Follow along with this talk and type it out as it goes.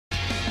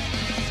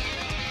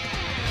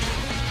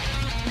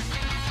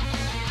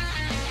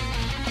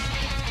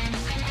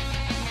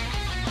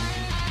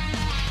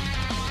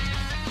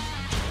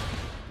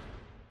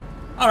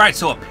Alright,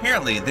 so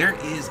apparently there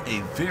is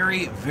a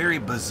very, very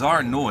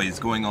bizarre noise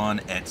going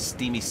on at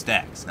Steamy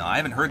Stacks. Now, I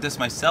haven't heard this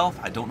myself.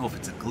 I don't know if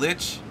it's a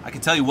glitch. I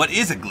can tell you what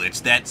is a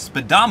glitch. That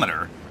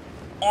speedometer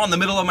on the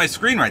middle of my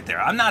screen right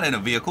there. I'm not in a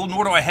vehicle,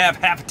 nor do I have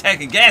half a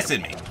tank of gas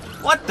in me.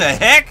 What the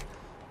heck?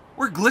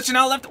 We're glitching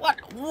out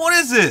left. What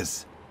is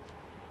this?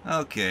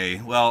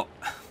 Okay, well,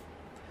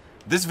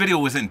 this video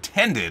was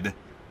intended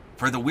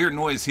for the weird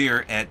noise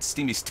here at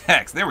Steamy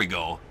Stacks. There we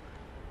go.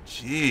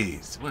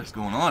 Jeez, what is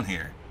going on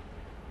here?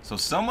 So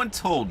someone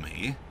told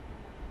me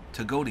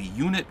to go to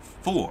Unit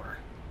 4.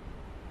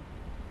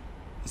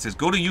 He says,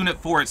 go to Unit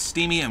 4 at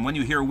Steamy, and when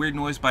you hear a weird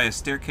noise by a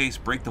staircase,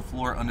 break the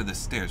floor under the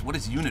stairs. What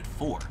is Unit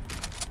 4?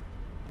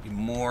 Be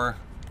more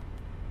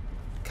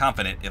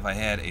confident if I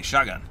had a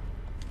shotgun.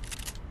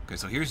 Okay,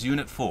 so here's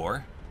Unit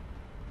 4.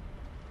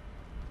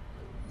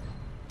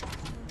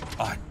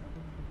 Oh,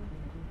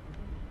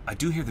 I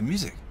do hear the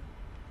music.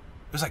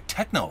 It was like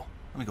techno.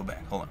 Let me go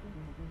back. Hold on.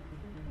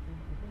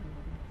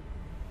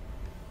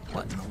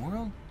 What in the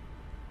world?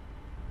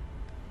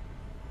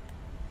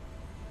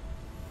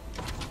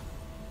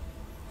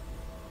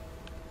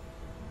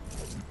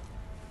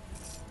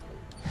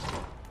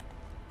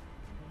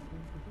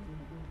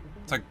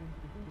 It's like...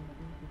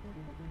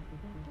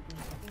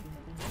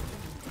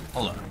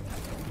 Hold on.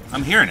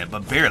 I'm hearing it,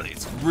 but barely.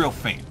 It's real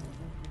faint.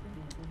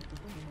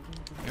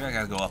 Maybe I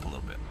gotta go up a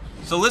little bit.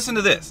 So listen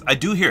to this. I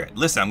do hear it.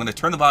 Listen, I'm gonna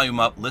turn the volume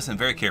up. Listen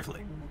very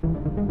carefully.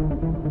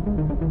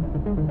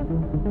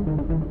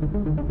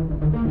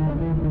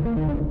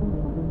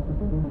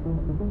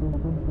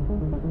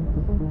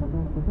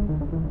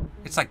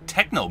 It's like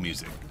techno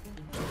music.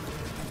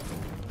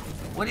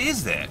 What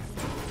is that?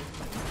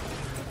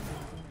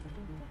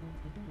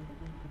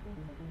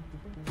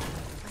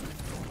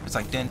 It's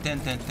like dun dun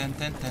dun dun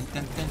dun dun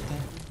dun dun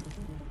dun.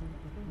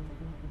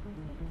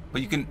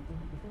 But you can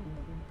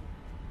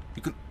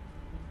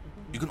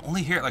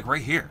only hear it like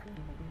right here.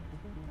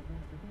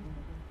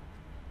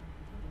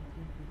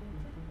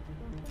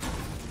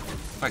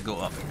 If I go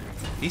up here.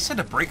 He said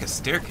to break a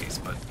staircase,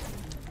 but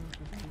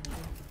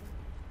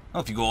oh,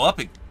 if you go up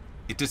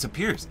it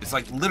disappears. It's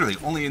like literally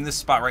only in this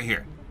spot right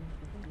here.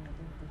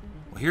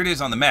 Well, here it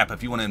is on the map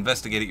if you want to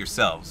investigate it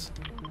yourselves.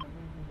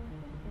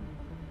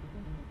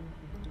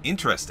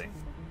 Interesting.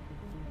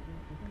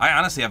 I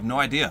honestly have no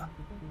idea.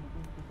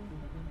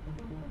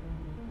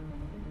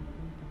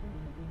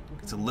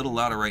 It's a little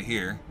louder right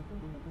here.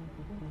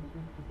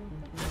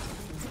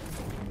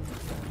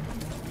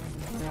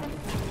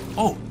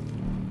 Oh!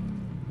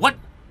 What?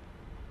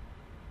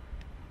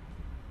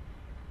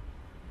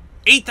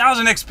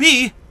 8,000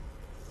 XP?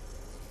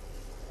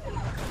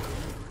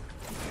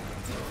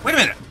 Wait a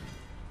minute.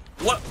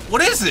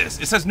 What is this?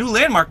 It says new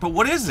landmark, but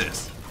what is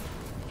this?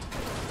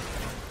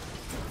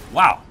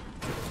 Wow.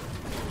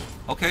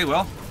 Okay,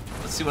 well,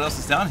 let's see what else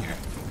is down here.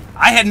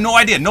 I had no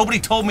idea. Nobody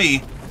told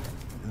me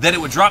that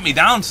it would drop me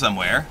down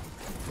somewhere.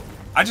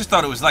 I just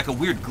thought it was like a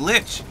weird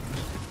glitch.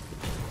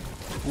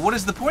 What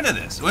is the point of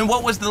this? I mean,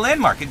 what was the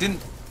landmark? It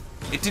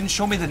didn't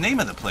show me the name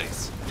of the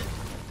place.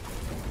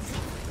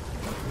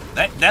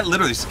 That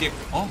literally scared.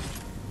 Oh.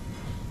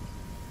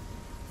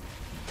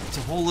 It's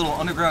a whole little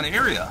underground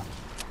area.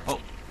 Oh.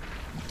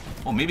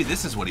 Oh, maybe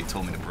this is what he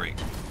told me to break.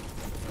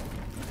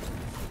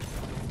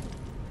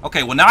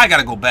 Okay, well now I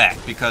gotta go back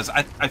because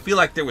I feel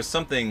like there was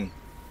something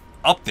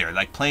up there,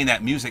 like playing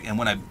that music, and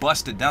when I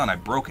busted down, I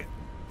broke it.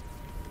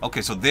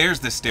 Okay, so there's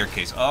the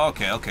staircase. Oh,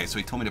 okay, so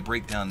he told me to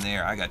break down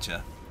there. I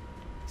gotcha.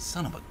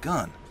 Son of a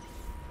gun.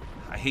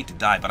 I hate to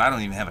die, but I don't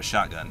even have a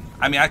shotgun.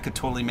 I mean, I could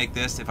totally make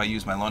this if I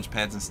use my launch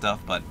pads and stuff,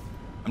 but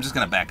I'm just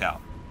gonna back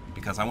out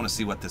because I want to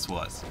see what this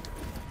was.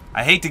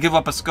 I hate to give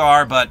up a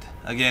scar, but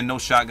again, no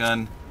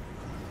shotgun.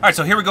 Alright,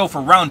 so here we go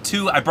for round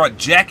 2. I brought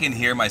Jack in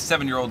here, my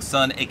 7-year-old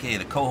son, aka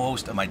the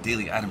co-host of my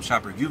daily item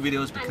shop review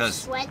videos,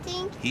 because I'm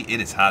sweating. It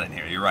is hot in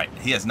here. You're right.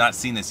 He has not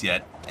seen this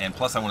yet, and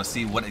plus I want to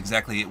see what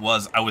exactly it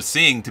was I was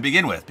seeing to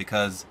begin with,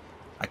 because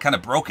I kind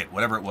of broke it,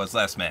 whatever it was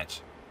last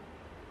match.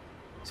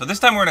 So this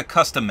time we're in a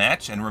custom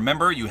match, and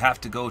remember, you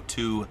have to go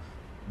to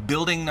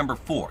building number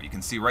 4. You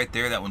can see right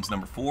there, that one's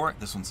number 4,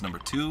 this one's number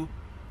 2,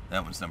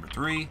 that one's number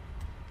 3,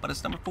 but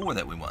it's number 4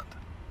 that we want.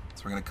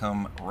 So we're going to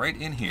come right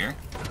in here.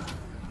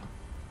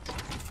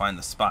 Find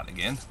the spot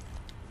again.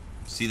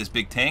 See this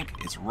big tank?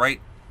 It's right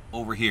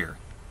over here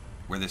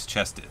where this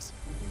chest is.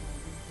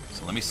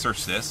 So let me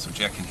search this so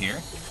Jack can hear.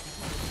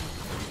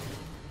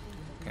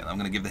 Okay, I'm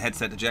going to give the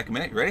headset to Jack a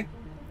minute. You ready?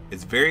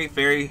 It's very,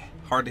 very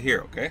hard to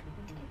hear, okay?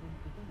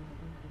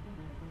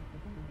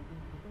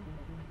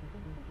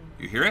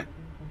 You hear it?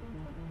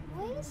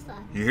 What is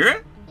that? You hear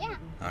it? Yeah.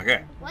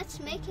 Okay. What's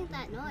making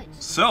that noise?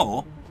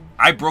 So,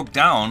 I broke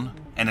down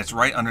and it's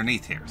right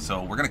underneath here.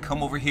 So we're going to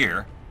come over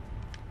here.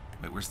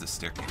 Wait, where's the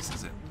staircase?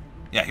 Is it?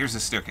 Yeah, here's the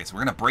staircase. We're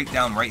going to break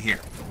down right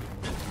here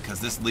because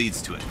this leads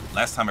to it.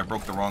 Last time I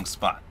broke the wrong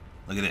spot.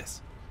 Look at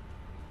this.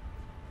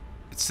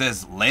 It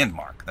says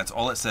landmark. That's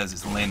all it says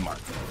is landmark.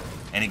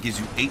 And it gives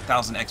you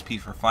 8,000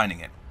 XP for finding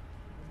it.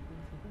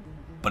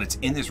 But it's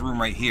in this room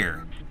right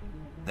here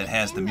that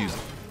has the music.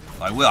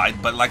 I will,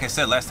 but like I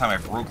said last time, I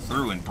broke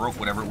through and broke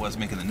whatever it was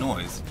making the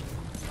noise.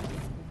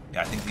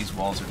 Yeah, I think these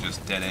walls are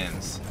just dead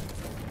ends.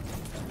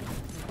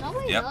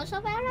 Nobody knows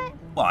about it?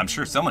 Well, I'm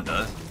sure someone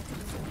does.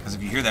 Because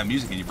if you hear that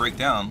music and you break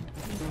down...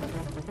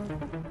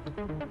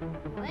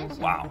 What is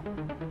it? Wow.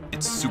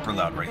 It's super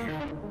loud right here.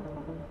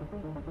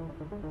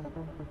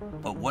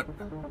 But what...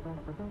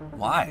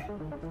 Why?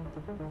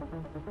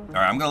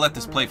 Alright, I'm gonna let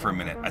this play for a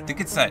minute. I think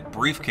it's that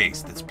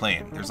briefcase that's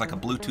playing. There's like a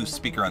Bluetooth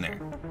speaker on there.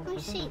 Let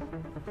me see.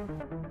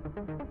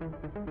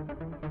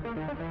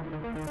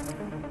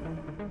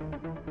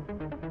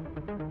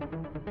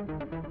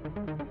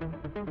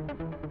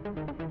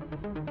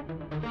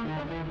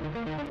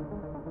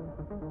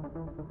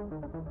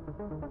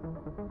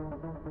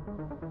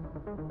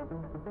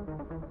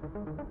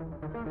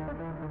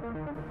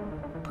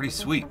 Pretty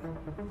sweet.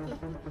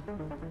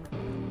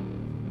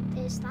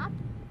 Did it stop?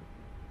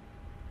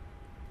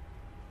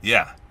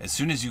 Yeah, as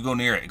soon as you go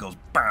near it, it goes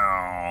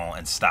bow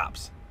and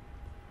stops.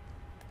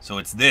 So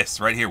it's this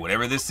right here,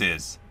 whatever this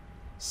is.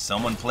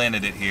 Someone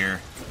planted it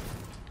here.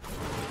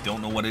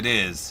 Don't know what it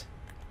is,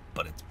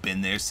 but it's been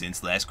there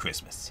since last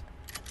Christmas.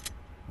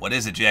 What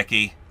is it,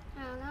 Jackie?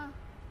 I don't know.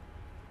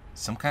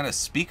 Some kind of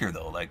speaker,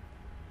 though. Like,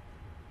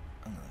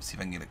 I don't know, let's see if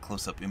I can get a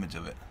close-up image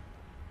of it.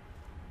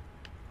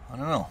 I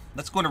don't know.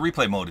 Let's go into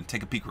replay mode and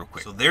take a peek real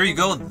quick. So there you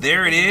go.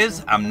 There it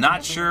is. I'm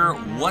not sure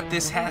what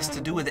this has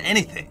to do with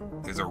anything.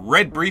 There's a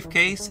red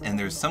briefcase and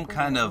there's some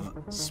kind of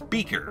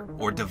speaker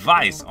or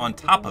device on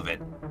top of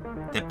it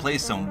that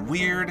plays some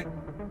weird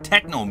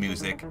techno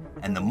music,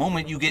 and the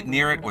moment you get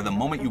near it or the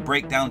moment you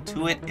break down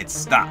to it, it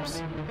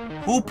stops.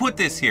 Who put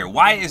this here?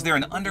 Why is there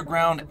an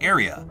underground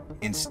area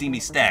in Steamy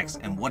Stacks,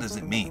 and what does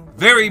it mean?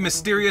 Very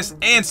mysterious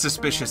and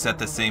suspicious at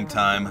the same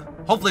time.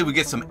 Hopefully we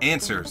get some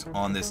answers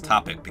on this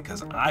topic,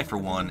 because I, for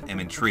one, am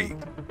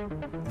intrigued.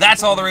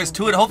 That's all there is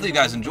to it. Hopefully you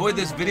guys enjoyed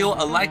this video.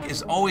 A like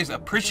is always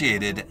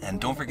appreciated, and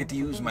don't forget to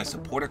use my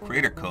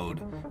Support-A-Creator Code,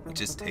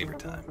 which is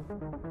tabortime.